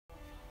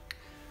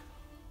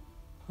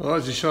Well,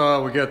 as you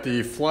saw, we got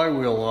the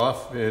flywheel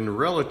off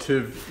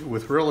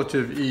with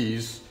relative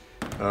ease.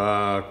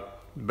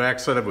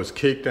 Backside of it was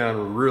caked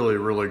on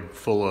really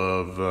full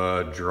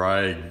of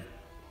dry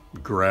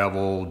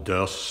gravel,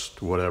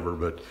 dust, whatever.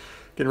 But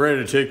getting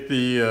ready to take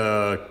the,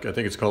 I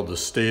think it's called the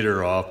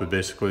stator off, but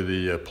basically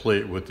the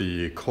plate with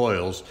the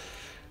coils.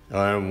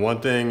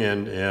 One thing,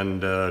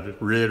 and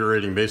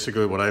reiterating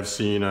basically what I've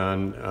seen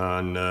on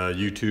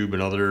YouTube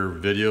and other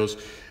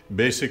videos,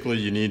 basically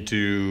you need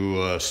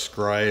to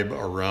scribe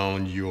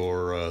around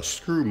your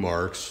screw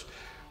marks,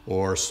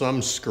 or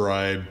some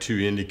scribe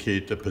to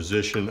indicate the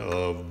position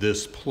of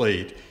this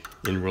plate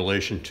in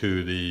relation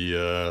to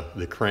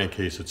the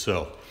crankcase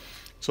itself.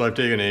 So I've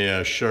taken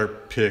a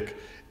sharp pick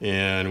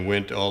and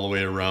went all the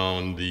way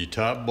around the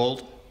top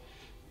bolt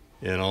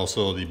and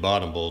also the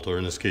bottom bolt, or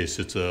in this case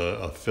it's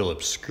a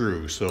Phillips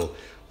screw. So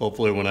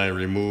hopefully when I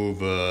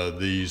remove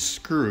these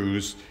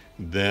screws,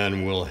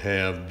 then we'll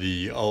have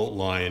the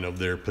outline of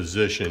their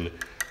position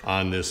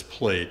on this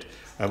plate.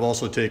 I've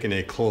also taken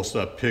a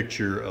close-up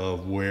picture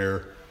of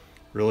where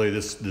really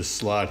this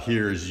slot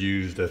here is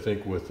used, I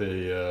think with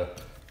a,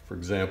 for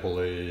example,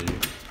 a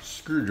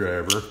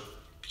screwdriver.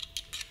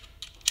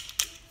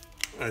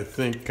 I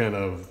think kind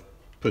of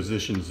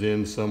positions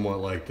in somewhat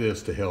like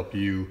this to help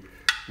you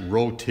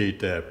rotate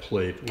that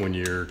plate when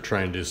you're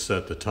trying to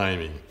set the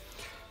timing.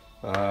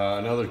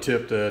 Another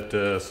tip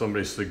that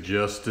somebody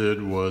suggested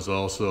was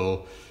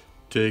also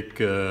take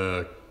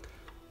a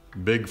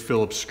big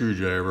Phillips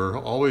screwdriver.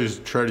 Always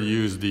try to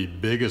use the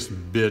biggest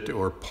bit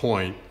or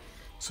point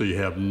so you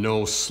have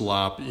no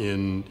slop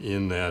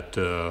in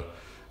that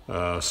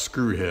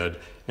screw head,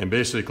 and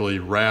basically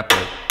wrap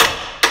it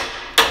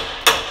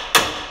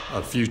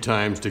a few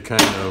times to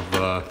kind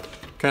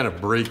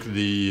of break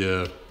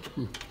the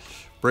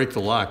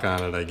lock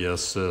on it, I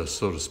guess, so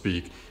to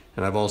speak.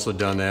 And I've also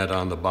done that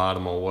on the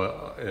bottom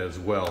as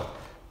well.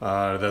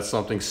 That's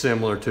something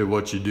similar to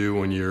what you do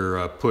when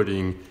you're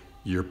putting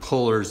your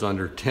pullers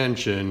under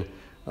tension,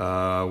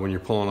 when you're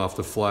pulling off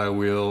the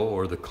flywheel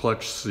or the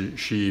clutch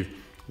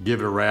sheave.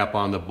 Give it a wrap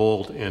on the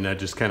bolt, and that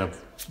just kind of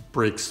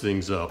breaks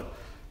things up.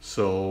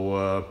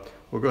 So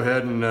we'll go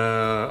ahead and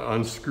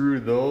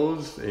unscrew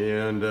those,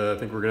 and I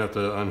think we're gonna have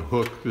to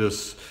unhook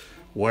this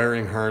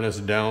wiring harness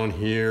down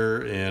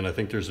here, and I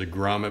think there's a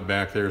grommet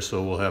back there,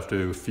 so we'll have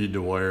to feed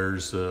the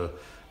wires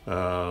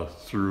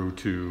through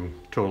to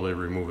totally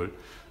remove it.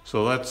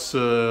 So that's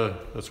where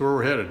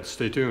we're headed.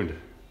 Stay tuned.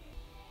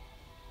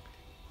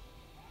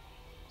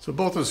 So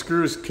both the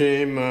screws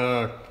came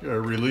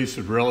released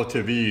with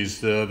relative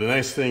ease. The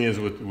nice thing is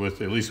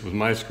with at least with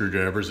my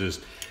screwdrivers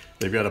is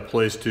they've got a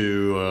place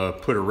to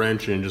put a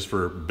wrench in just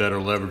for better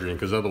leveraging,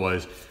 because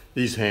otherwise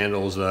these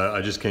handles,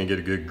 I just can't get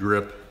a good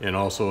grip, and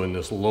also in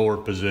this lower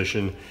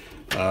position,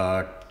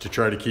 to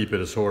try to keep it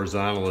as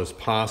horizontal as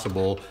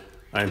possible,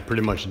 I'm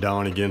pretty much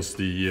down against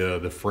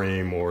the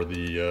frame or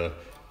the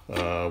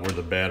where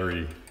the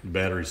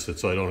battery sits,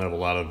 so I don't have a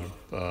lot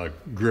of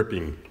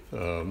gripping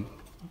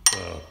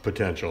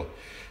potential.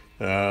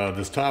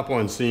 This top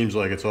one seems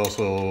like it's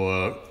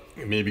also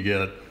maybe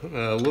got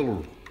a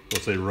little,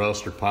 let's say,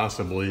 rust, or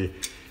possibly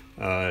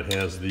it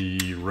has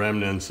the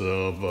remnants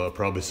of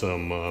probably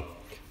some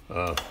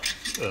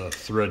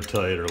thread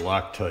tight or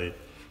Loctite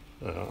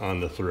on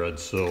the thread.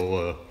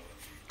 So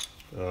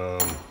we're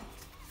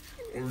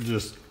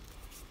just,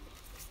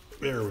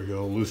 there we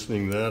go,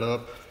 loosening that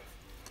up.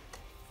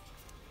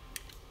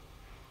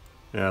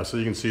 Yeah, so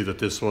you can see that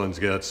this one's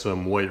got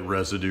some white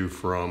residue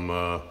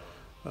from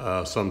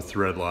some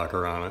thread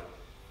locker on it.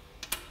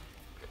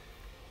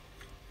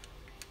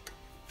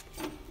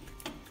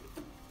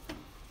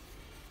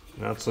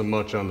 Not so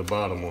much on the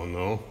bottom one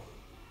though.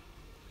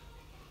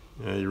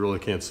 Yeah, you really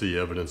can't see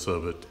evidence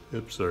of it.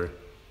 Oops, sorry.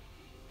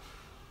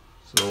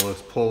 So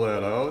let's pull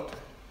that out,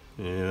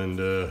 and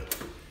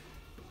if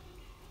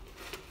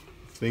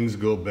things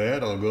go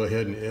bad, I'll go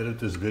ahead and edit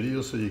this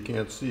video so you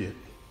can't see it.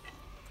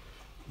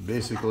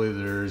 Basically,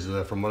 there's,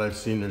 from what I've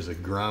seen, there's a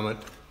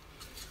grommet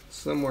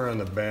somewhere on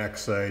the back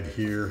side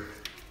here,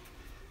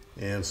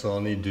 and so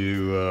I'll need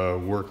to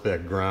work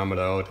that grommet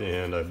out,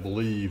 and I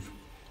believe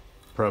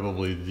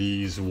probably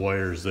these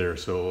wires there.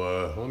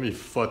 So let me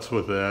futz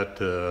with that,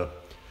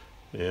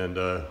 and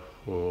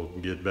we'll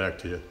get back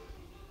to you.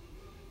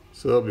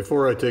 So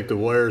before I take the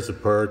wires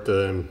apart,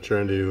 I'm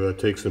trying to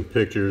take some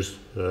pictures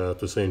at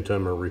the same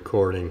time I'm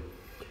recording.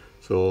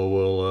 So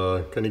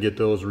we'll kind of get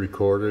those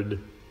recorded,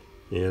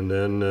 and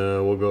then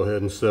we'll go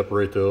ahead and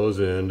separate those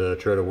and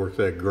try to work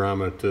that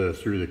grommet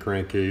through the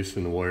crankcase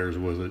and the wires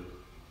with it.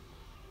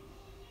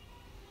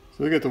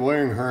 So we got the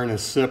wiring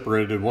harness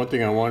separated. One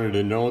thing I wanted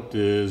to note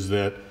is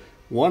that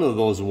one of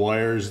those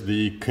wires,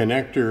 the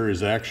connector,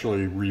 is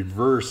actually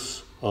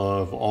reverse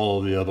of all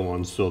of the other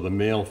ones. So the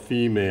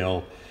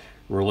male-female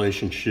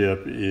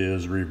relationship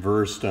is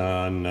reversed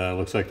on,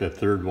 looks like that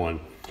third one.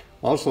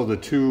 Also the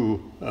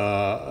two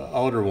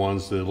outer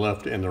ones, the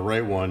left and the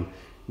right one,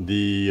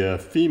 the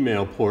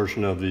female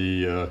portion of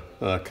the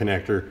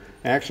connector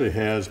actually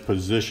has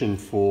position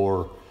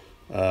for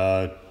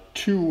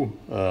two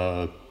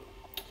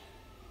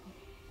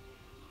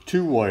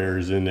two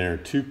wires in there,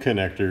 two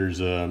connectors.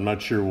 I'm not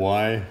sure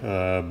why,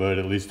 but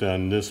at least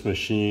on this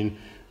machine,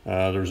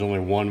 there's only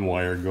one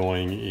wire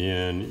going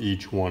in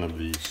each one of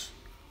these.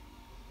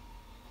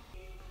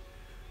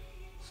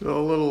 So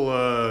a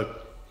little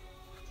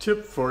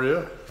tip for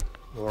you,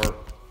 or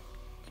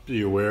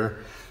be aware.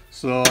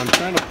 So I'm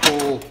trying to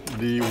pull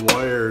the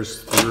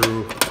wires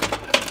through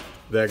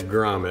that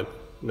grommet.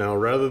 Now,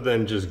 rather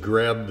than just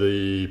grab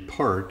the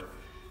part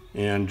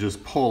and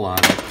just pull on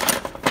it,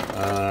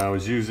 I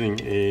was using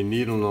a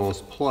needle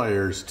nose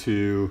pliers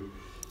to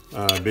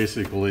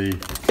basically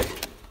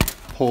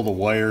pull the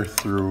wire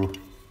through.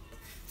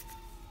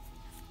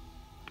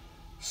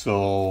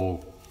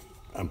 So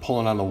I'm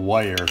pulling on the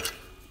wire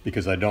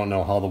because I don't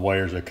know how the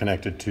wires are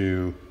connected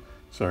to,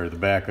 the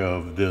back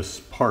of this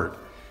part.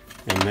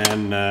 And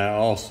then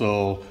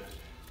also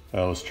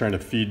I was trying to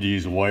feed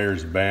these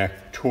wires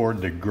back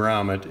toward the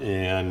grommet,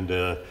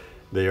 and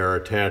they are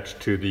attached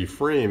to the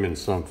frame in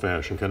some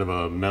fashion, kind of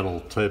a metal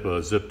type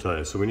of zip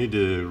tie. So we need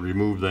to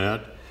remove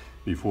that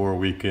before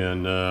we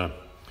can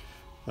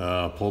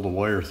pull the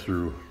wire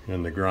through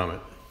in the grommet.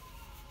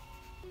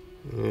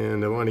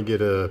 And I want to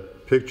get a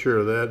picture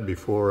of that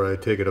before I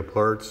take it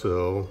apart,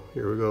 so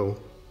here we go.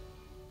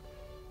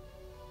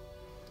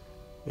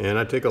 And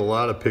I take a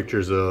lot of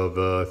pictures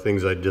of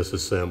things I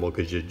disassemble,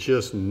 because you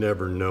just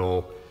never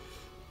know.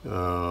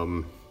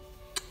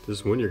 This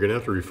is when you're gonna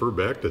have to refer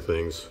back to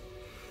things.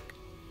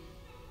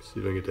 See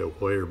if I can get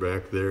that wire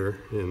back there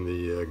in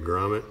the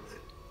grommet.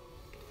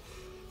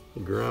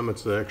 The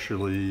grommet's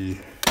actually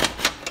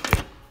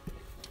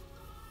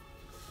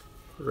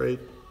right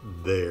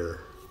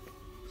there.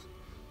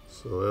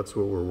 So that's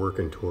what we're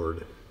working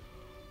toward.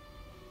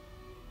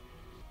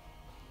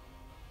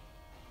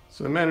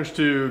 So I managed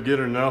to get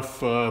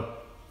enough of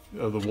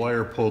the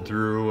wire pulled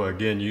through,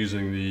 again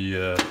using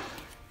the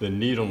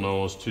needle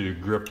nose to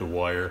grip the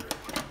wire.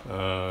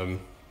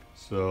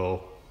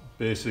 So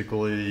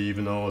basically,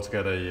 even though it's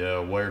got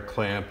a wire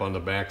clamp on the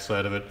back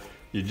side of it,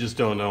 you just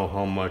don't know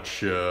how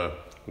much,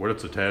 what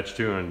it's attached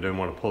to, and don't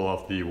want to pull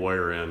off the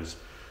wire ends.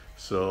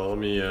 So let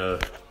me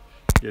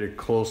get it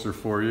closer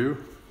for you.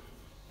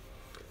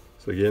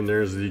 So again,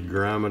 there's the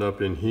grommet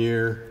up in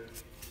here.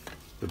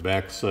 The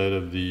back side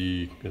of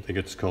the, I think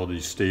it's called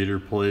the stator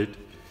plate.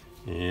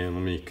 And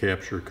let me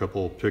capture a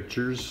couple of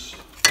pictures,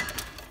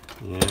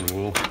 and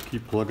we'll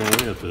keep plugging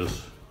away at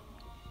this.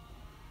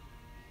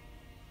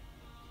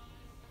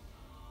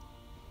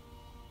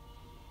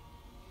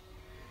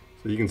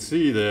 So you can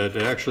see that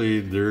actually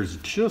there's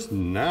just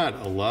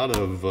not a lot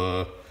of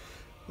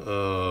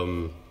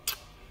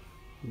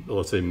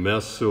let's say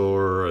mess,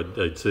 or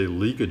I'd say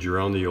leakage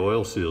around the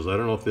oil seals. I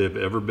don't know if they've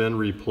ever been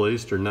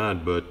replaced or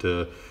not, but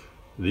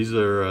these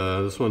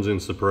are, this one's in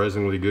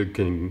surprisingly good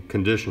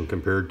condition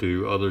compared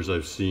to others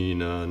I've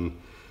seen on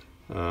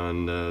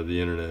the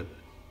internet.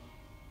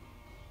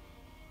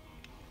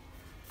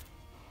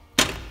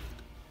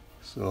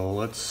 So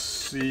let's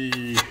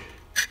see.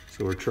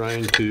 So we're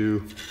trying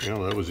to,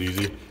 that was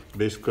easy.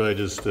 Basically I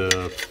just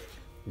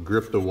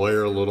gripped the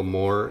wire a little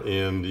more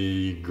and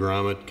the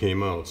grommet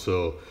came out.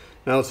 So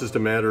now it's just a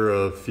matter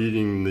of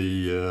feeding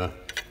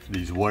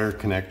these wire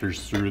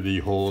connectors through the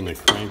hole in the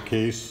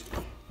crankcase,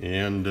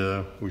 and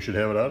we should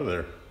have it out of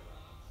there.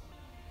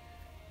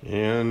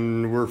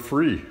 And we're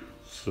free.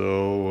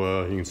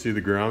 So you can see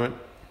the grommet,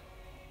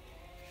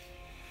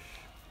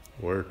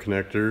 wire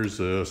connectors.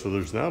 So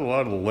there's not a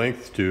lot of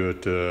length to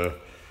it,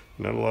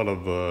 not a lot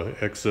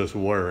of excess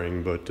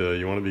wiring, but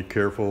you want to be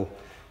careful.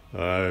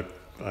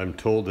 I'm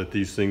told that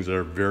these things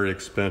are very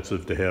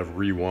expensive to have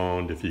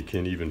rewound, if you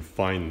can even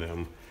find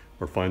them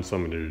or find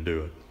somebody to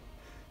do it.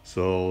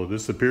 So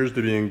this appears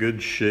to be in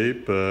good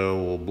shape.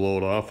 We'll blow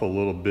it off a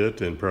little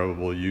bit and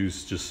probably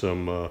use just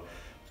some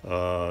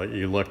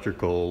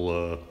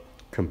electrical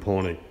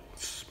component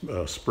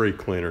spray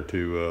cleaner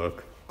to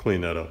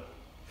clean that up.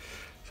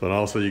 So, and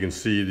also you can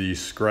see the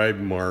scribe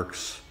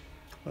marks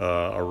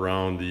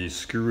around the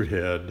screw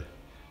head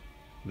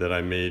that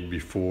I made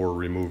before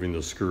removing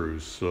the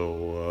screws.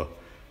 So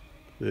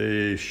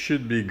they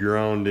should be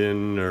ground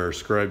in or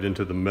scribed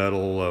into the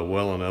metal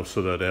well enough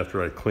so that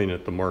after I clean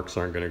it, the marks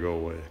aren't going to go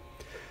away.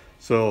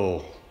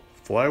 So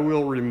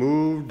flywheel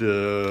removed,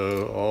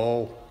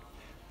 all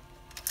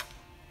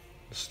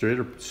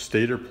stator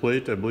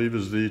plate, I believe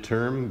is the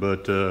term,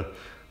 but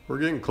we're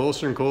getting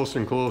closer and closer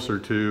and closer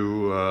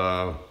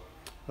to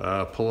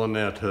pulling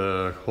that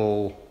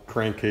whole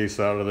crankcase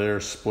out of there,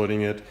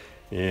 splitting it,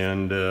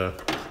 and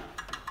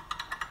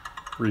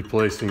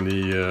replacing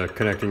the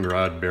connecting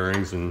rod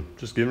bearings and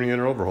just giving it an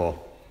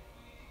overhaul.